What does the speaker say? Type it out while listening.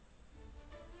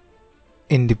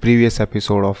In the previous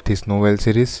episode of this Knowell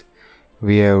series,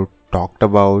 we have talked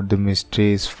about the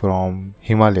mysteries from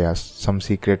Himalayas, some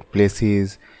secret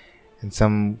places, and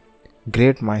some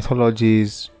great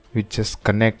mythologies which just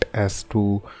connect us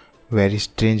to very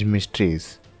strange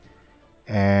mysteries.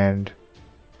 And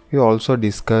we also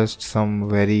discussed some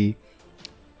very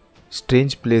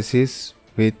strange places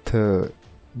with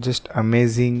just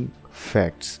amazing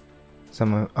facts,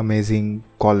 some amazing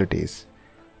qualities.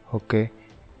 Okay.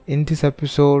 In this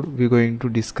episode, we're going to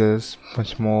discuss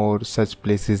much more such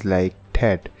places like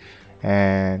that,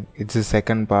 and it's the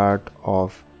second part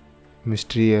of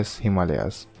Mysterious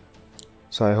Himalayas.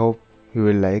 So I hope you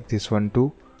will like this one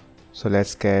too. So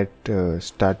let's get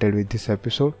started with this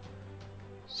episode.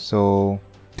 So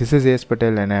this is Yes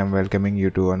Patel, and I am welcoming you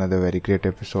to another very great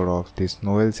episode of this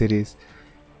Knowell series,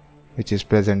 which is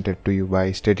presented to you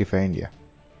by Stratify India.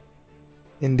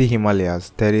 In the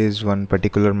Himalayas, there is one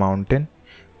particular mountain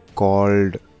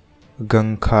called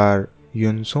Gankhar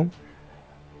Yunsum,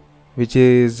 which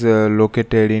is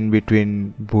located in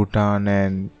between Bhutan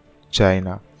and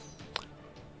China.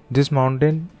 This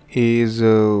mountain is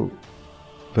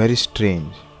very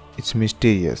strange. It's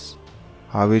mysterious.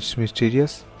 How it's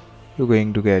mysterious? You're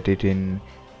going to get it in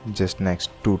just next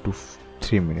 2 to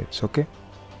 3 minutes. Okay.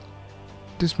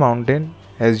 This mountain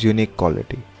has unique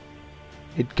quality.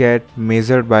 It get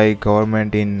measured by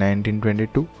government in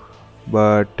 1922.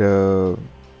 But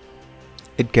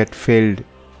it get failed.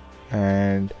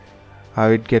 And how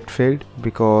it get failed?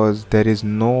 Because there is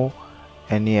no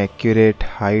any accurate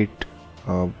height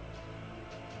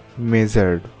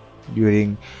measured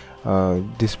during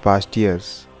this past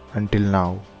years until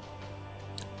now.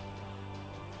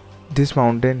 This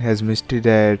mountain has mystery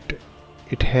that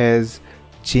it has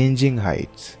changing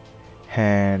heights,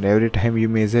 and every time you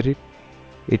measure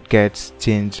it gets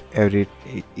changed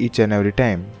each and every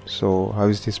time. So how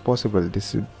is this possible?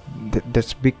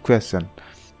 That's big question.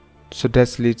 So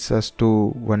that leads us to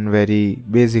one very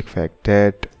basic fact,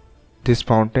 that this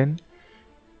mountain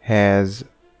has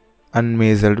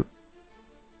unmeasured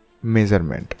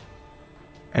measurement,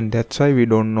 and that's why we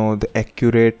don't know the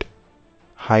accurate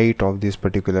height of this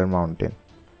particular mountain.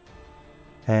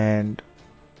 And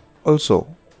also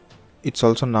it's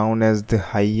also known as the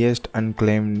highest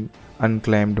unclimbed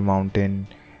mountain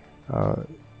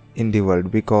in the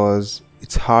world, because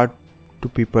it's hard to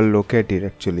people locate it.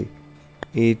 Actually,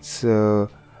 it's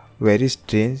very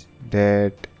strange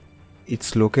that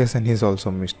its location is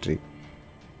also mystery.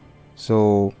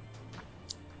 So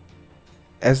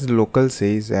as the local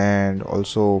says, and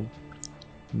also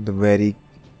the very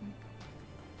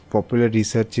popular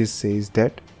researches says,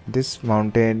 that this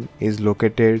mountain is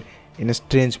located in a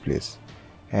strange place,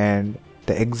 and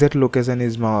the exact location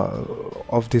is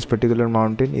of this particular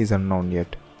mountain is unknown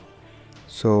yet.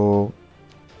 So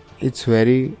it's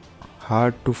very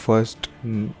hard to first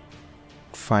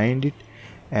find it,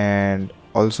 and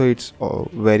also it's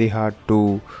very hard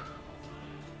to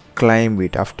climb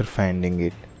it after finding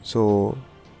it. So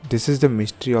this is the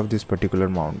mystery of this particular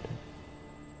mountain.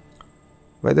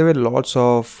 By the way, lots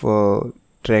of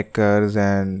trekkers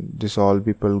and this all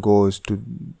people goes to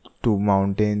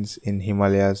mountains in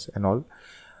Himalayas and all.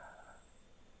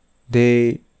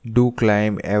 They do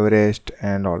climb Everest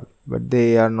and all, but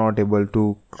they are not able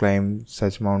to climb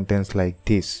such mountains like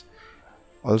this.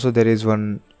 Also, there is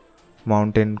one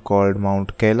mountain called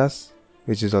Mount Kailas,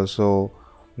 which is also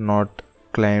not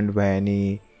climbed by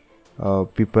any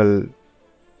people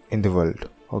in the world.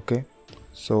 Okay,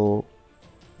 so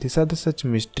these are the such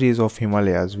mysteries of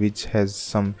Himalayas, which has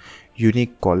some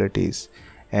unique qualities,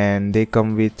 and they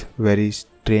come with very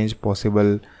strange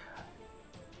possible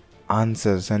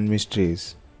answers and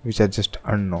mysteries which are just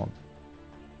unknown.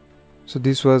 So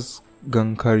this was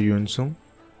Gankhar Yunsum.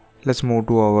 Let's move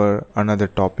to our another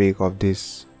topic of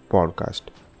this podcast.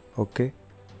 Okay,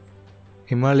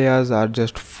 Himalayas are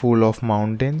just full of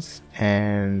mountains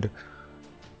and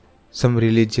some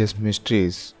religious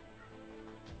mysteries,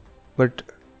 but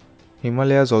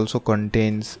Himalayas also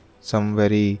contains some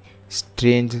very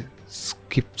strange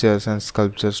scriptures and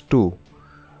sculptures too.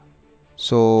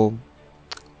 So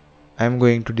I am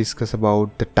going to discuss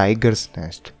about the tiger's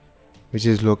nest, which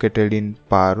is located in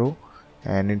Paro,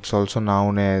 and it's also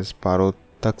known as Paro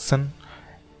Taksan.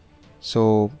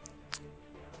 So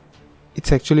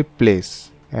it's actually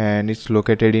place, and it's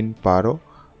located in Paro,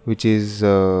 which is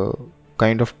a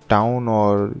kind of town,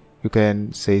 or you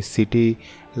can say city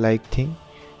like thing,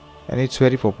 and it's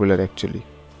very popular actually.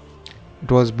 It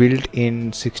was built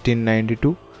in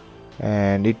 1692,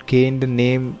 and it gained the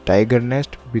name Tiger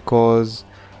Nest because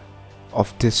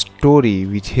of this story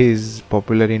which is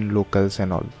popular in locals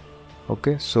and all.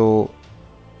 Okay, so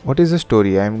What is the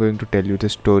story? I am going to tell you the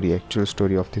story, actual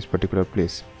story of this particular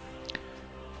place.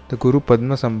 The Guru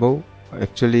Padmasambhav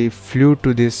actually flew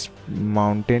to this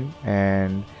mountain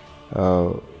and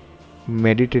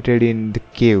meditated in the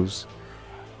caves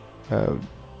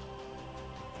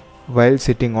while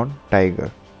sitting on tiger.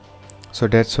 So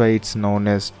that's why it's known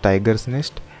as Tiger's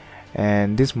Nest.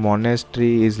 And this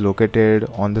monastery is located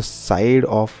on the side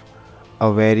of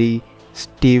a very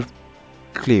steep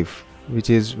cliff, which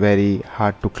is very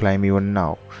hard to climb even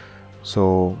now.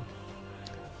 So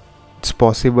it's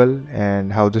possible,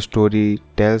 and how the story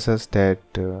tells us that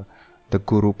the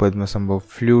Guru Padmasambhav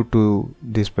flew to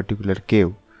this particular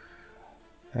cave,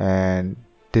 and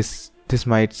this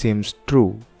might seem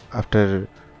true after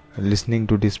listening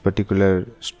to this particular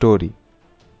story.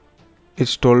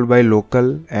 It's told by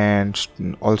local and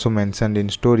also mentioned in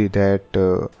story that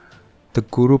the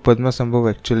Guru Padmasambhav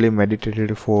actually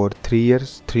meditated for 3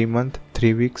 years, 3 months,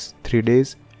 3 weeks, 3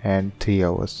 days and 3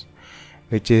 hours,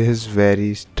 which is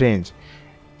very strange.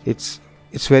 It's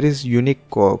very unique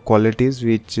qualities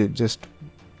which just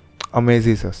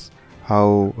amazes us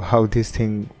how this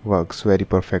thing works very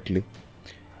perfectly.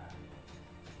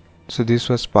 So this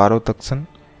was Parotaksan,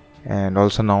 and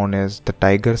also known as the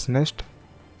Tiger's Nest.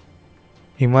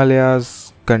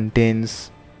 Himalayas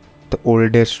contains the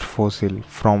oldest fossil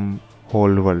from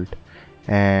whole world,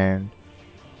 and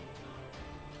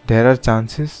there are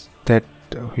chances that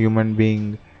human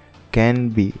being can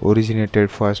be originated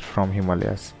first from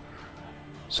Himalayas.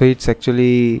 So it's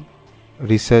actually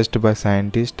researched by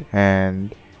scientists,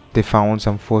 and they found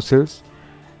some fossils,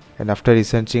 and after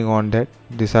researching on that,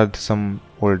 these are some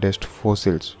oldest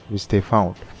fossils which they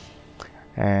found.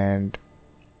 And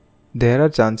there are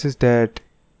chances that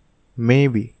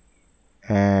maybe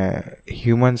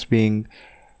humans being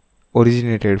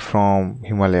originated from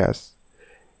Himalayas.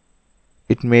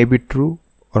 It may be true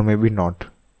or maybe not.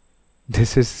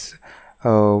 This is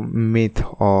a myth,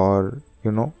 or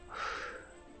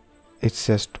it's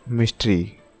just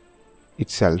mystery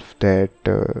itself, that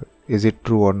is it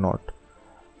true or not.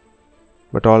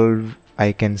 But all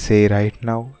I can say right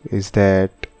now is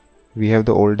that we have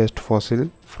the oldest fossil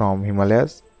from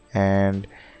Himalayas, and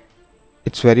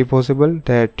it's very possible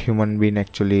that human being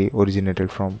actually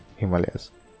originated from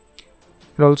Himalayas.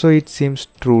 And also it seems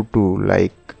true too,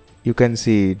 like you can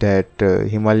see that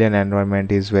Himalayan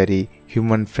environment is very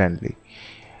human friendly.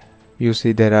 You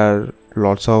see there are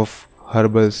lots of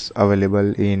herbals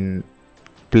available in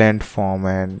plant form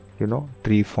and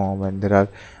tree form, and there are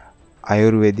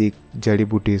Ayurvedic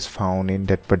jadibootis found in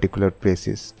that particular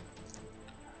places.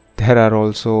 There are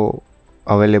also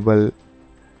available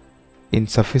in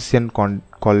sufficient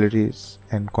qualities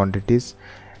and quantities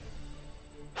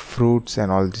fruits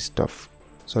and all this stuff,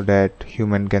 so that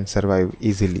human can survive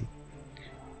easily.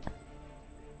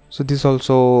 So this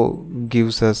also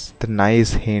gives us the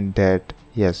nice hint that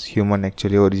yes, human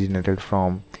actually originated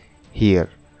from here.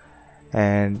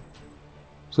 And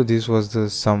so this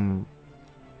was some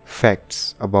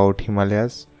facts about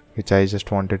Himalayas which I just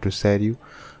wanted to share you,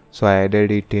 so I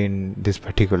added it in this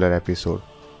particular episode.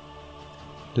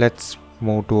 Let's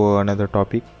move to another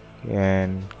topic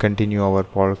and continue our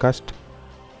podcast.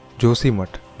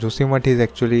 Joshimath. Joshimath is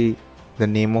actually the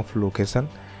name of location,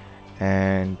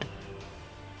 and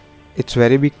it's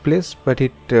very big place, but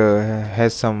it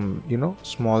has some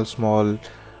small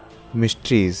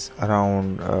mysteries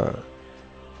around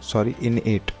in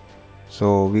it.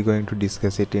 So we're going to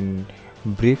discuss it in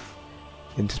brief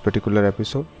in this particular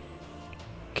episode.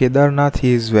 Kedarnath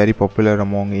is very popular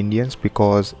among Indians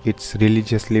because it's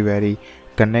religiously very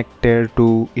connected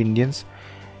to Indians.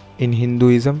 In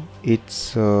Hinduism,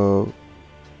 it's a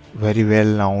very well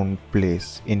known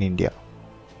place in India.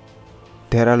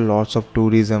 There are lots of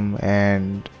tourism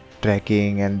and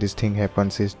trekking, and this thing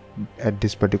happens at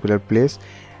this particular place.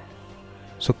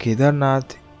 So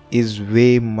Kedarnath is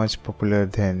way much popular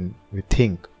than we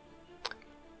think.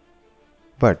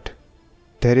 But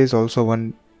there is also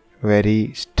one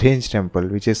very strange temple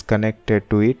which is connected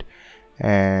to it,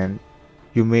 and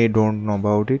you may don't know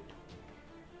about it.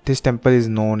 This temple is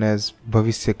known as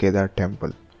Bhavishya Kedar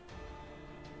temple,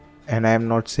 and I am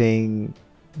not saying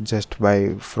just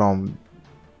from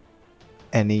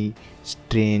any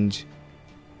strange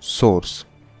source.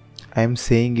 I am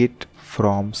saying it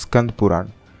from Skand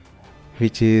Puran,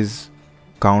 which is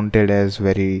counted as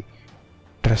very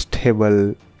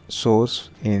trustable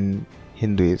source in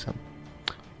Hinduism.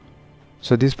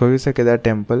 So this Bhavishya Kedar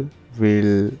temple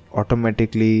will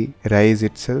automatically rise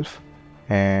itself,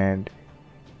 and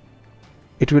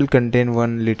it will contain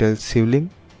one little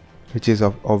Shivling, which is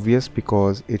obvious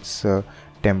because it's a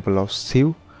temple of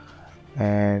Shiv.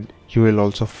 and you will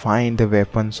also find the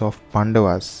weapons of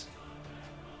Pandavas,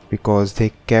 because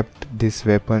they kept these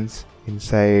weapons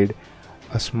inside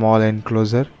a small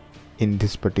enclosure in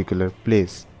this particular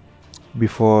place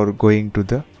before going to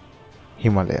the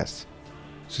Himalayas.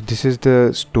 So this is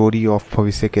the story of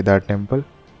Bhavishya Kedar temple.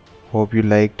 Hope you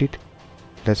liked it.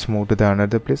 Let's move to the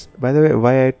another place. By the way,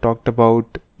 why I talked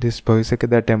about this Bhavishya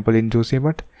Kedar temple in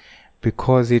Joshimath?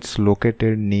 Because it's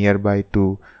located nearby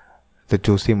to the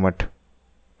Joshimath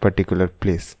particular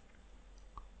place.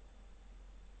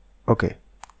 Okay,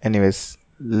 anyways,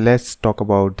 let's talk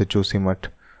about the Joshimath.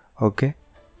 Okay,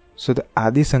 so the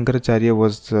Adi Shankaracharya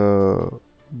was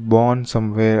born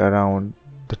somewhere around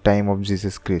the time of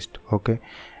Jesus Christ. Okay,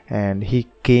 and he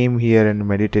came here and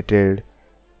meditated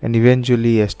and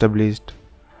eventually established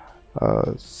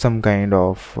some kind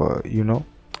of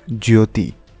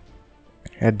jyoti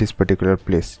at this particular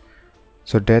place.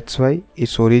 So that's why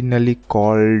it's originally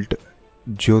called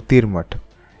Jyotirmath,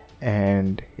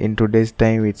 and in today's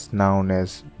time it's known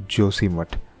as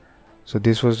Joshimath. So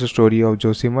this was the story of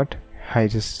Joshimath. I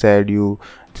just shared you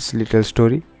this little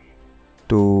story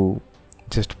to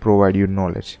just provide you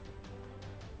knowledge.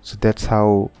 So that's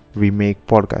how we make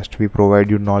podcast. We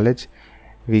provide you knowledge.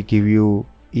 We give you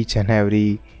each and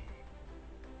every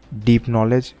deep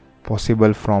knowledge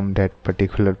possible from that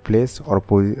particular place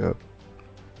or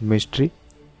mystery.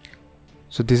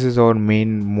 So this is our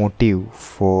main motive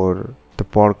for the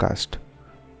podcast.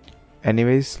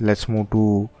 Anyways, let's move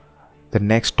to the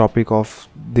next topic of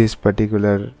this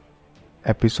particular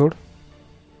episode.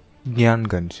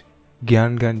 Gyanganj.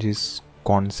 Gyanganj is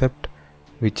concept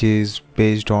which is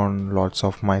based on lots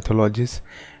of mythologies,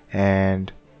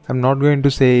 and I'm not going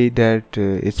to say that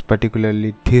it's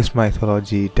particularly this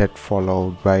mythology that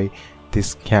followed by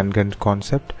this Gyanganj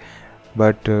concept,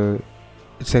 but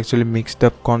it's actually mixed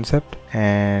up concept,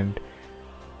 and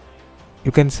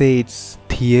you can say it's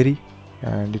theory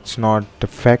and it's not the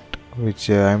fact, which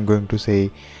I'm going to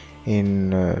say in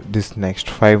this next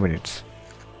 5 minutes.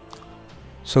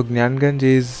 So Gyanganj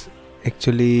is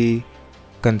actually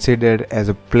considered as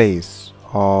a place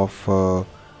of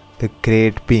the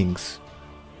great beings.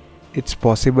 It's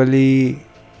possibly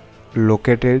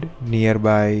located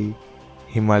nearby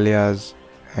Himalayas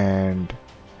and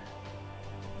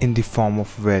in the form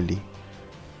of valley.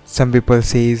 Some people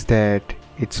says that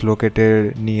it's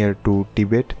located near to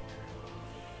Tibet.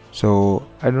 So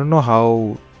I don't know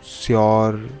how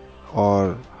sure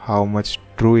or how much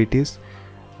true it is,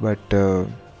 but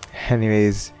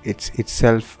anyways, it's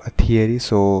itself a theory,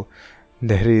 so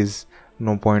there is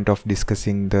no point of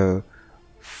discussing the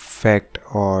fact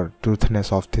or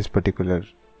truthness of this particular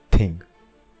thing.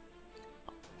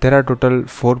 There are total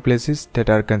 4 places that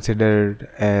are considered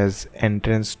as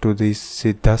entrance to this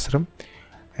Siddhashram,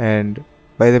 and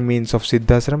by the means of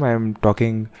Siddhashram I am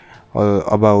talking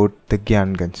about the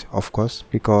Gyanganj, of course,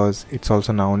 because it's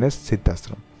also known as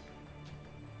Siddhashram.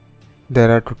 There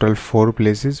are total 4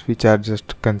 places which are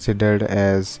just considered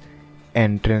as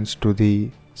entrance to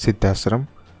the Siddhashram,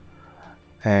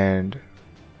 and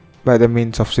by the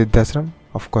means of Siddhashram,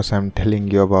 of course I am telling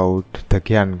you about the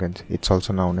Gyanganj. It's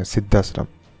also known as Siddhashram.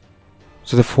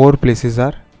 So the 4 places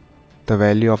are the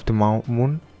Valley of the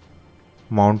Moon,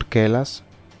 Mount Kailas,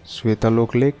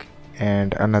 Svetalok Lake,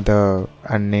 and another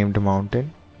unnamed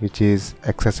mountain which is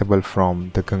accessible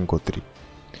from the Gangotri.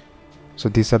 So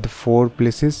these are the 4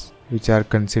 places which are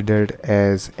considered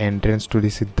as entrance to the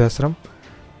Siddhashram,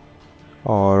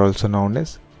 or also known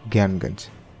as Gyanganj.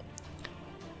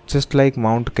 Just like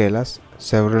Mount Kailas,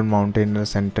 several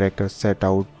mountaineers and trekkers set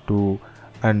out to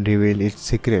unravel its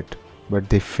secret, but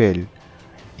they failed.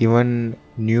 Even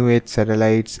new age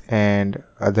satellites and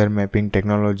other mapping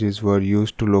technologies were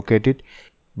used to locate it,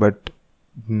 but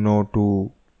no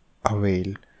to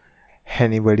avail.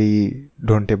 Anybody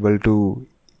don't able to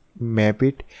map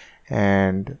it,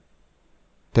 and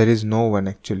there is no one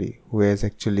actually who has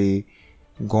actually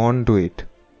gone to it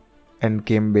and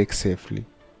came back safely.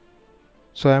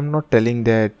 So I am not telling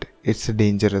that it's a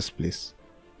dangerous place.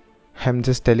 I am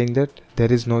just telling that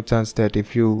there is no chance that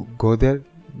if you go there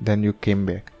then you came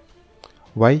back.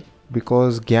 Why?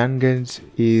 Because Gyanganj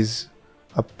is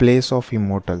a place of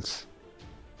immortals,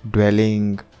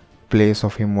 dwelling place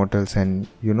of immortals, and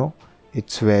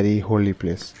it's very holy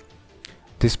place.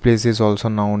 This place is also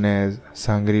known as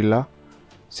Sangrila,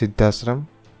 Siddhashram,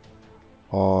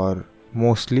 or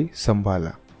mostly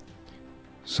Sambhala.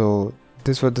 So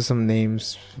these were some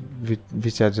names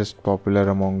which are just popular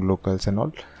among locals and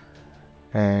all,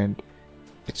 and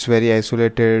it's very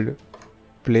isolated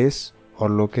place or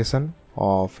location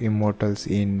of immortals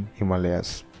in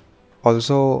Himalayas.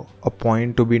 Also, a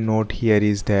point to be noted here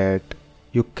is that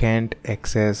you can't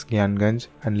access Gyanganj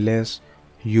unless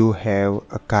you have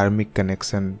a karmic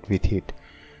connection with it,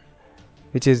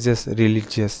 which is just a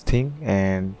religious thing,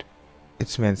 and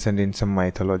it's mentioned in some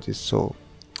mythologies, so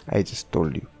I just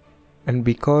told you. And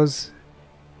because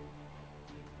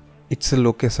it's a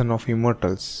location of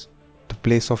immortals, the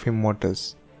place of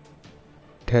immortals,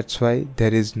 that's why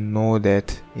there is no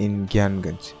death in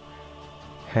Gyanganj,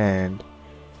 and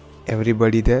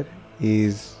everybody there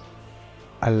is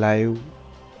alive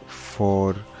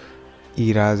for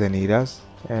eras and eras,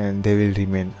 and they will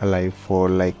remain alive for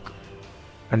like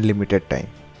unlimited time.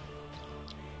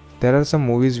 There are some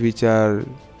movies which are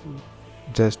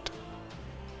just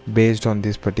based on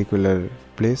this particular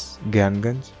place,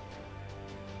 Gyanganj.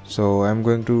 So I'm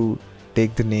going to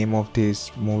take the name of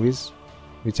these movies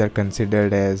which are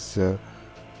considered as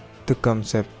the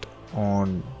concept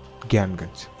on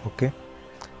Gyanganj. Okay,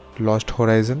 Lost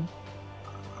Horizon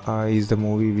is the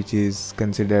movie which is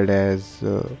considered as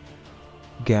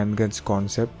Gyanganj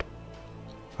concept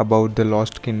about the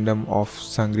lost kingdom of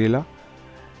Shangri-La,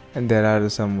 and there are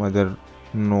some other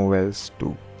novels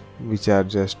too which are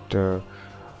just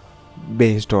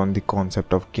based on the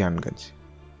concept of Gyanganj.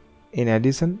 In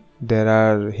addition, there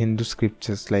are Hindu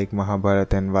scriptures like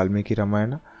Mahabharata and Valmiki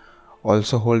Ramayana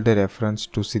also hold a reference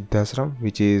to Siddhashram,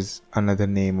 which is another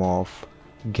name of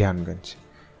Gyanganj.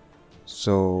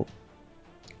 So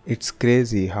it's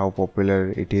crazy how popular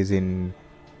it is in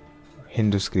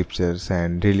Hindu scriptures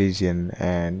and religion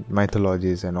and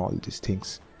mythologies and all these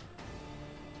things.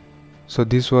 So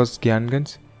this was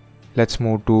Gyanganj. Let's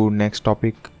move to next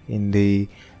topic in the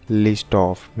list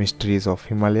of mysteries of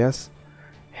Himalayas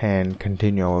and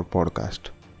continue our podcast.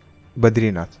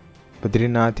 Badrinath.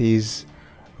 Badrinath is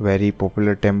very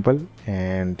popular temple,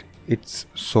 and it's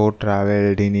so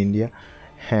traveled in India.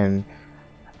 And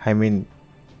I mean,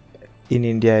 in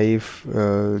India, if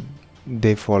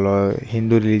they follow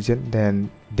Hindu religion,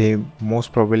 then they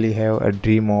most probably have a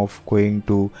dream of going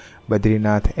to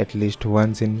Badrinath at least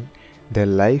once in their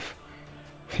life,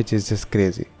 which is just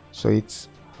crazy. So it's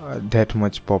that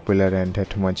much popular and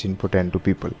that much important to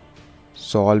people.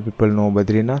 So all people know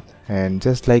Badrinath, and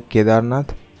just like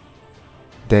Kedarnath,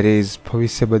 there is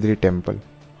Bhavishya Badri temple,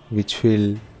 which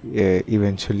will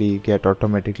eventually get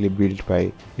automatically built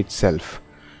by itself.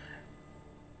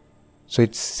 So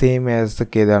it's same as the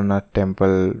Kedarnath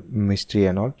temple mystery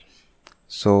and all.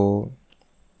 So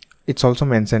it's also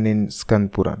mentioned in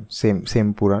Skand Puran,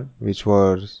 same Puran which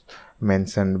was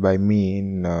mentioned by me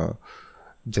in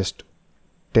just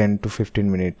 10 to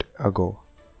 15 minutes ago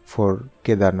for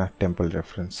Kedarnath temple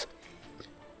reference.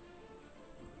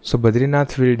 So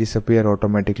Badrinath will disappear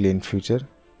automatically in future,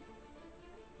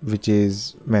 which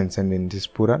is mentioned in this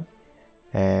Puran,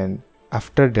 and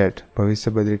after that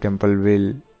Bhavishya Badri temple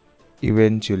will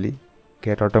eventually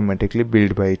get automatically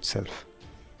built by itself.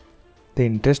 The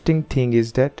interesting thing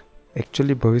is that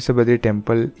actually Bhavishya Badri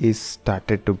temple is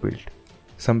started to build.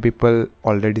 Some people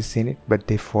already seen it, but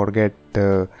they forget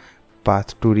the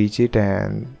path to reach it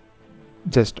and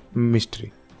just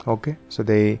mystery. Okay, so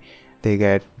they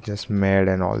get just mad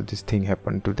and all this thing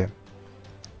happened to them.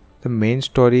 The main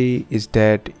story is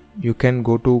that you can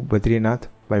go to Badrinath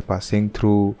by passing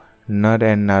through Nar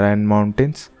and Narayan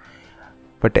mountains,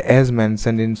 but as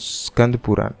mentioned in Skand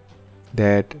Puran,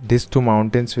 that these two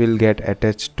mountains will get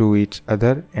attached to each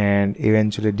other and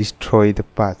eventually destroy the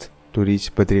path to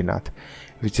reach Badrinath,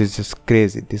 which is just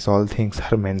crazy. These all things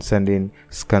are mentioned in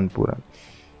Skand Puran.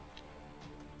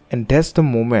 And that's the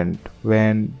moment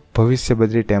when Bhavishya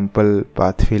Badri temple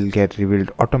path will get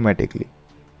revealed automatically.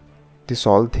 This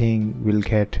all thing will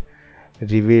get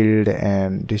revealed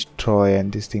and destroy,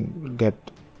 and this thing will get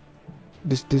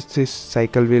this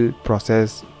cycle will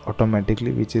process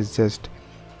automatically, which is just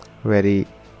very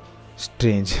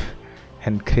strange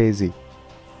and crazy.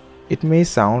 It may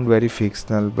sound very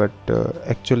fictional, but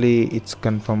actually it's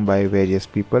confirmed by various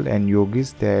people and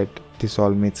yogis that these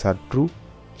all myths are true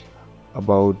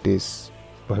about this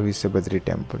Bhavishya Badri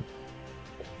temple,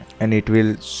 and it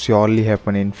will surely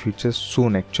happen in future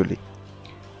soon actually.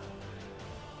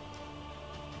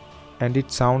 And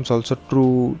it sounds also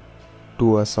true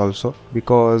to us also,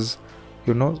 because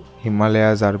you know,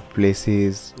 Himalayas are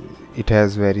places, it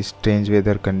has very strange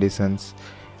weather conditions,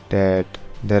 that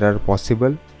there are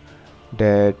possible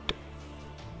that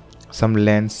some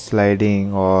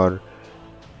landsliding or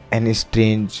any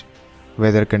strange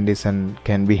weather condition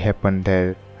can be happen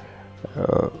there.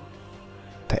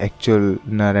 The actual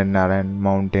Nar and Narayan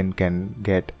mountain can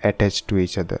get attached to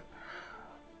each other.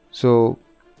 So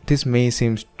this may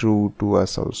seem true to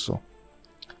us also.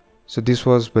 So this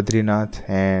was Badrinath,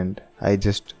 and I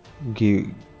just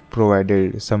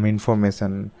provided some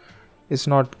information It's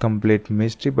not complete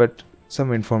mystery, but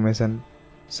some information,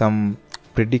 some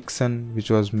prediction which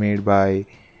was made by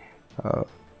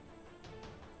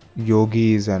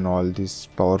yogis and all these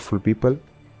powerful people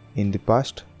in the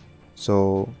past.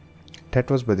 So that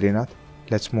was Badrinath.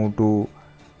 Let's move to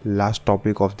last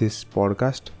topic of this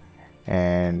podcast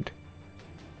and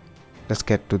let's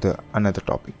get to the another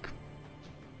topic.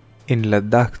 In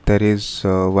Ladakh there is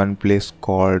one place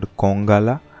called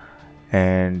Kongala,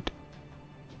 and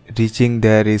reaching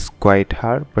there is quite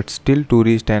hard, but still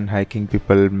tourists and hiking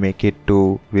people make it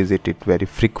to visit it very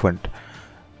frequent.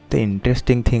 The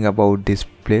interesting thing about this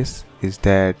place is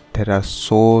that there are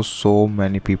so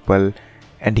many people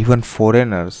and even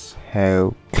foreigners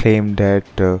have claimed that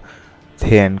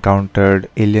they encountered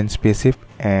alien spaceship,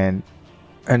 and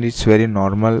it's very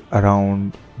normal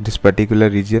around this particular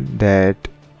region that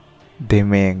they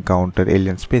may encounter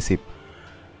alien spaceship.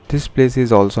 This place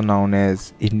is also known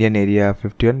as Indian Area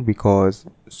 51 because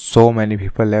so many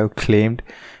people have claimed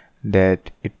that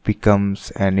it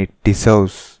becomes and it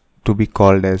deserves to be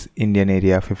called as Indian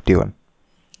Area 51.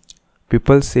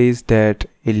 People says that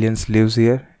aliens lives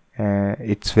here.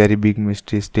 It's very big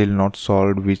mystery still not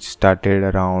solved, which started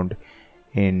around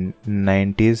in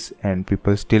 90s, and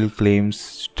people still claims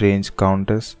strange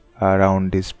encounters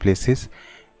around these places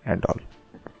and all.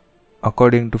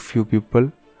 According to few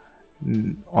people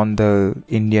on the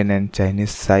Indian and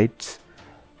Chinese sites,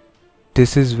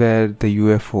 this is where the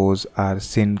UFOs are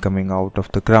seen coming out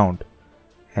of the ground,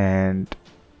 and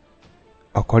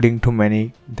according to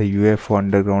many, the UFO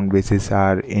underground bases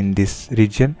are in this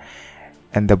region,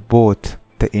 and both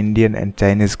the Indian and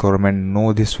Chinese government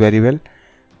know this very well,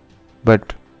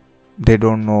 but they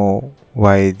don't know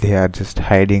why they are just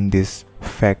hiding this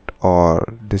fact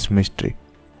or this mystery.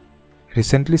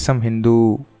 Recently, some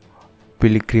Hindu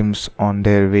pilgrims on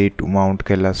their way to Mount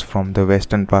Kailash from the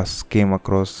western pass came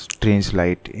across strange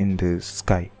light in the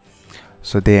sky.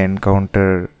 So they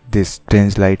encounter these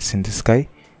strange lights in the sky,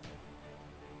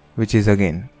 which is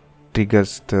again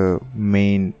triggers the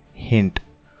main hint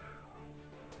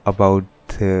about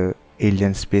the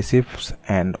alien spaceships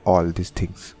and all these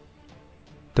things.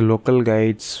 The local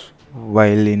guides,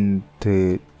 while in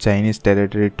the Chinese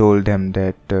territory, told them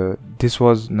that this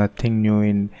was nothing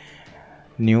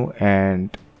new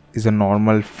and is a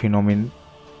normal phenomenon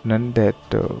that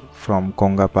from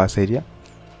Konga Pass area,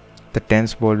 the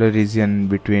tense border region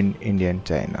between India and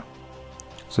China.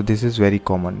 So this is very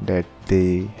common that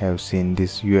they have seen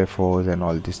these UFOs and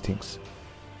all these things.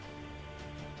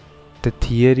 The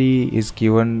theory is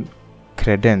given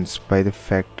credence by the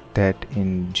fact that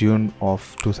in June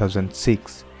of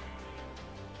 2006,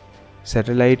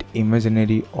 satellite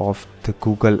imagery of the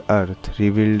Google Earth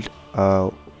revealed a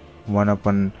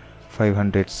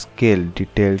 1/500 scale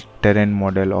detailed terrain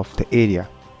model of the area.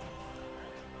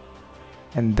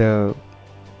 And the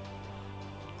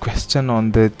question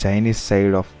on the Chinese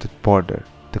side of the border,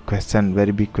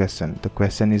 very big question, the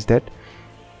question is that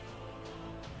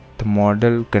the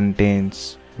model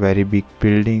contains very big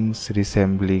buildings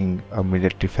resembling a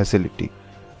military facility,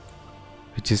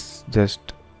 which is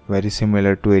just very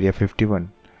similar to Area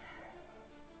 51.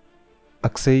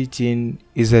 Aksai Chin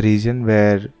is a region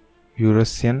where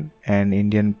Eurasian and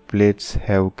Indian plates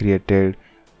have created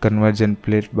convergent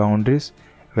plate boundaries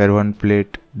where one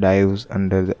plate dives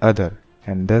under the other,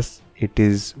 and thus it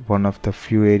is one of the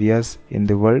few areas in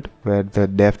the world where the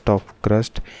depth of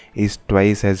crust is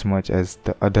twice as much as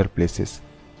the other places.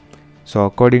 So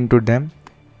according to them,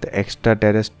 the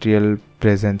extraterrestrial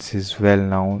presence is well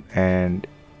known and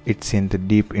it's in the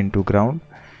deep into ground.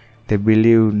 They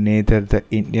believe neither the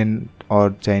Indian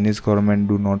or Chinese government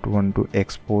do not want to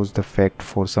expose the fact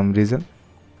for some reason.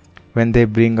 When they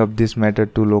bring up this matter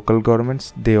to local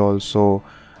governments, they also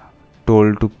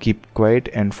told to keep quiet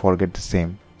and forget the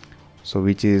same. So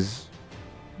which is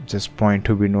just point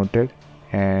to be noted.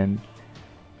 And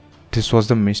this was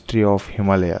the mystery of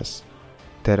Himalayas.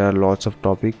 There are lots of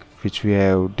topics which we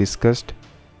have discussed,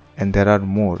 and there are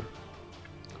more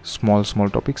small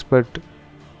topics, but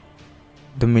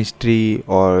the mystery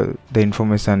or the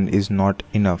information is not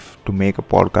enough to make a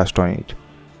podcast on it.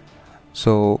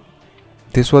 So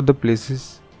these were the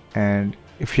places, and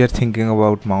if you are thinking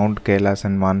about Mount Kailash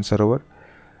and Mansarovar,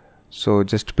 so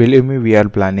just believe me, we are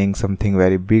planning something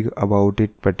very big about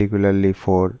it, particularly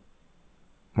for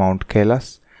Mount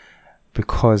Kailash,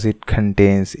 because it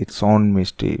contains its own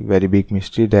mystery, very big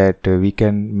mystery that we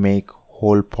can make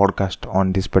whole podcast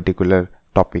on this particular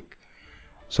topic.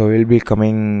 So we'll be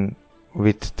coming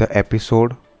with the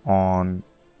episode on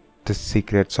the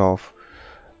secrets of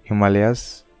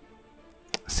Himalayas,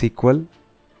 sequel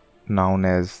known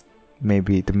as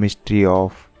maybe the mystery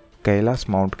of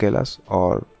Mount Kailas,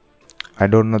 or I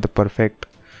don't know the perfect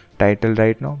title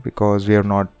right now because we have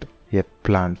not yet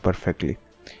planned perfectly.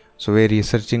 So we're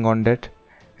researching on that,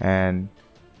 and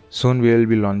soon we will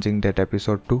be launching that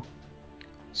episode too.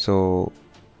 So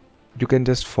you can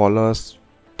just follow us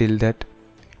till that,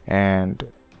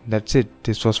 and that's it.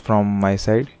 This was from my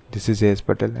side. This is A.S.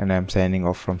 Patel, and I'm signing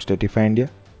off from Stratify India.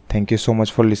 Thank you so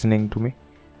much for listening to me.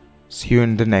 See you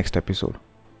in the next episode.